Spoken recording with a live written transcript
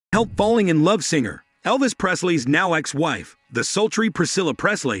Help falling in love singer. Elvis Presley's now ex-wife, the sultry Priscilla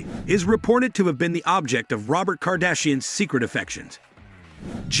Presley, is reported to have been the object of Robert Kardashian's secret affections.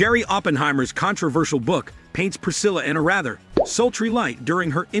 Jerry Oppenheimer's controversial book paints Priscilla in a rather sultry light during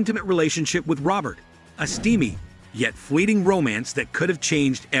her intimate relationship with Robert, a steamy, yet fleeting romance that could have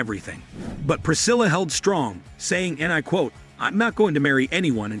changed everything. But Priscilla held strong, saying, and I quote, "I'm not going to marry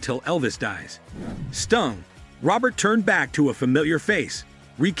anyone until Elvis dies." Stung, Robert turned back to a familiar face,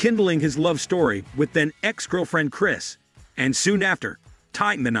 rekindling his love story with then ex-girlfriend Kris, and soon after,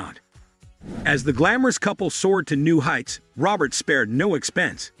 tying the knot. As the glamorous couple soared to new heights, Robert spared no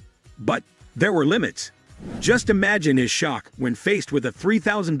expense. But there were limits. Just imagine his shock when faced with a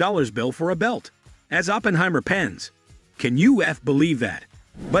 $3,000 bill for a belt. As Oppenheimer pens, "Can you believe that?"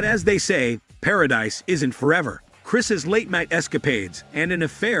 But as they say, paradise isn't forever. Kris's late-night escapades and an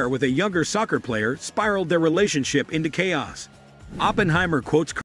affair with a younger soccer player spiraled their relationship into chaos. Oppenheimer quotes